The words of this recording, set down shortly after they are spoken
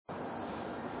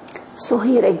So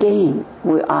here again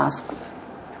we ask,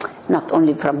 not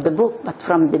only from the book, but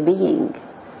from the being.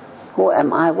 Who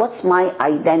am I? What's my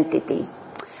identity?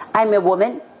 I'm a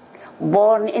woman,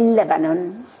 born in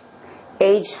Lebanon,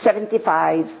 age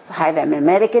 75, have an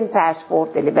American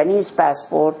passport, a Lebanese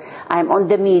passport, I'm on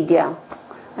the media,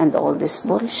 and all this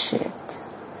bullshit.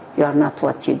 You are not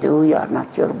what you do, you are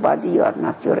not your body, you are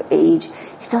not your age.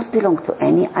 You don't belong to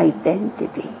any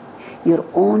identity. You're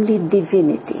only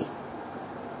divinity.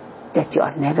 That you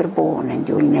are never born and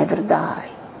you will never die.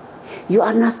 You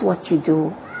are not what you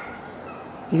do.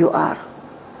 You are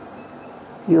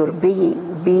your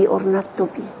being, be or not to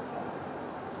be.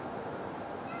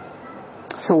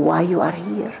 So why you are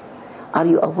here? Are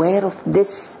you aware of this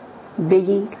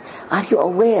being? Are you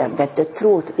aware that the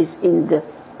truth is in the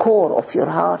core of your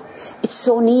heart? It's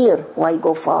so near, why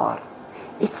go far?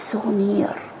 It's so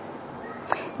near.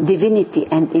 Divinity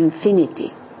and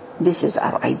infinity, this is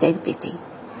our identity.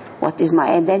 What is my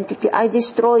identity? I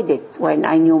destroyed it when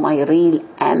I knew my real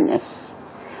amness.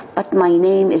 But my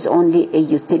name is only a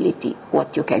utility,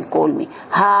 what you can call me.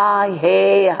 Hi,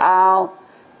 hey, how.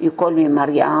 You call me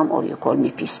Mariam or you call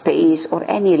me P-Space or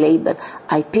any label.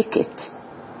 I pick it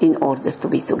in order to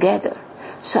be together.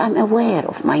 So I'm aware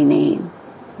of my name,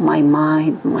 my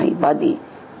mind, my body.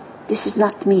 This is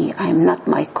not me. I'm not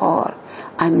my car.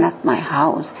 I'm not my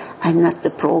house. I'm not the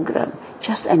program.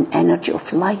 Just an energy of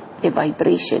light, a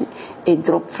vibration, a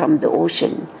drop from the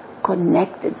ocean,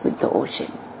 connected with the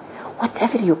ocean.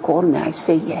 Whatever you call me, I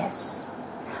say yes.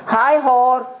 Hi,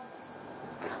 whore.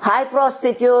 Hi,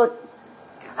 prostitute.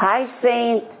 Hi,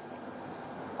 saint.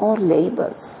 All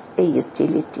labels, a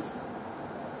utility.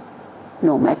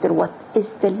 No matter what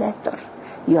is the letter.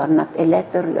 You are not a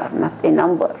letter, you are not a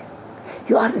number.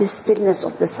 You are the stillness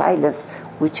of the silence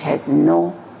which has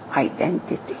no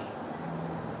identity.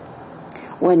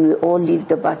 When we all leave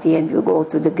the body and we go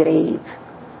to the grave,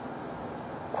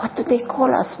 what do they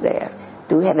call us there?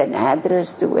 Do we have an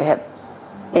address? Do we have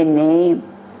a name?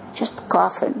 Just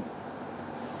coffin.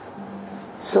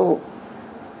 So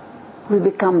we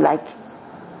become like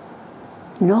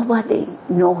nobody,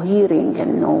 no hearing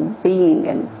and no being,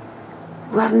 and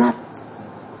we are not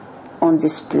on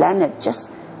this planet, just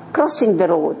crossing the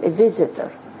road, a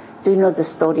visitor. Do you know the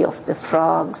story of the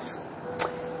frogs?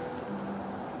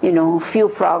 You know, few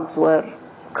frogs were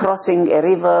crossing a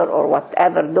river or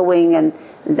whatever doing, and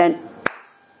then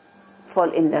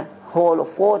fall in the hole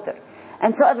of water.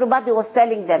 And so everybody was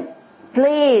telling them,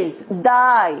 please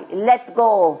die, let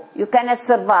go, you cannot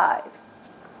survive.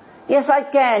 Yes,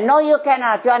 I can. No, you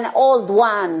cannot. You're an old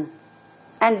one.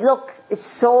 And look,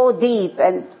 it's so deep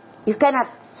and you cannot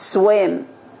swim.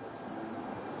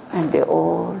 And they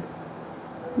all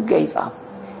gave up,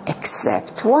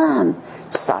 except one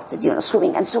started,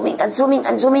 swimming and swimming and swimming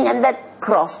and swimming, and then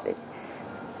crossed it.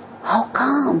 How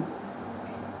come?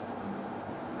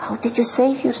 How did you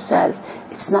save yourself?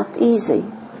 It's not easy.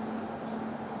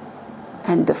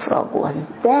 And the frog was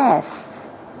deaf.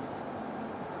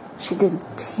 She didn't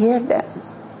hear them.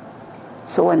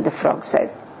 So when the frog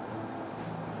said,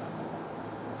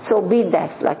 so be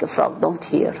deaf like a frog, don't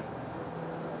hear.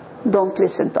 Don't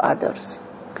listen to others.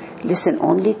 Listen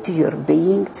only to your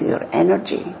being, to your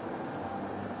energy.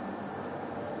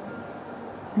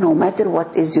 No matter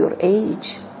what is your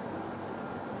age.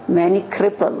 Many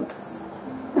crippled,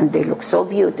 and they look so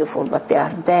beautiful, but they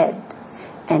are dead.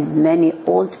 And many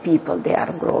old people, they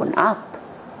are grown up.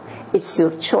 It's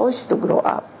your choice to grow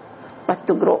up. But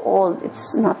to grow old,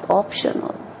 it's not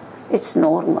optional. It's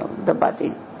normal. The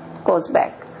body goes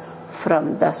back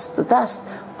from dust to dust.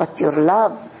 But your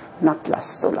love, not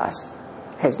lust to lust,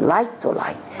 has light to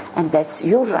light. And that's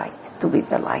your right to be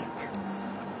the light.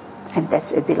 And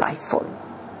that's a delightful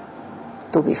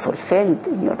to be fulfilled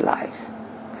in your life.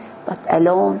 But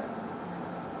alone,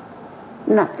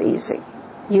 not easy.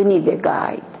 You need a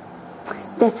guide.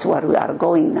 That's where we are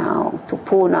going now, to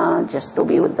Pune, just to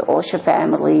be with the Osho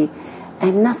family,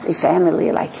 and not a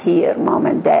family like here, mom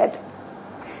and dad.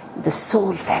 The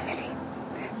soul family,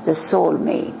 the soul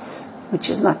mates, which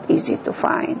is not easy to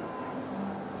find.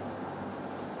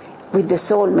 With the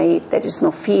soul mate, there is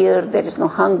no fear, there is no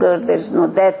hunger, there is no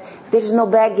death, there is no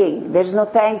begging, there is no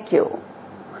thank you.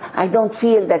 I don't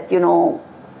feel that,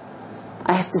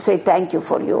 I have to say thank you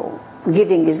for you.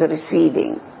 Giving is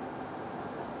receiving.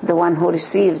 The one who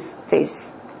receives says,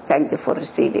 thank you for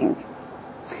receiving.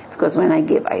 Because when I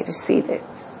give, I receive it.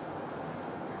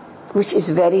 Which is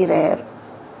very rare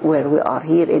where we are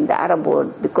here in the Arab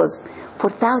world, because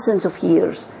for thousands of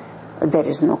years, there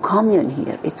is no commune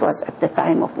here. It was at the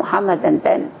time of Muhammad, and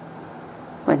then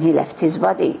when he left his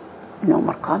body, no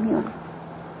more commune.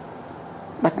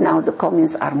 But now the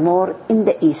communes are more in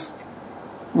the East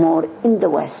more in the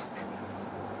West,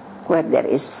 where there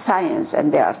is science,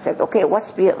 and they are said, okay,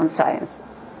 what's beyond science?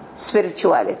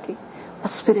 Spirituality.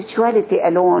 But spirituality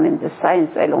alone and the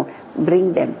science alone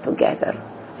bring them together,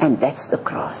 and that's the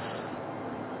cross.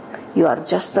 You are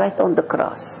just right on the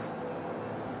cross,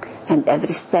 and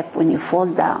every step when you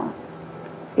fall down,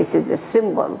 this is a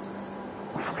symbol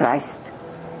of Christ.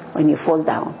 When you fall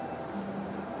down,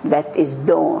 that is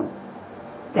dawn.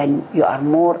 Then you are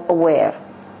more aware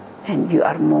and you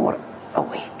are more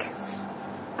awake.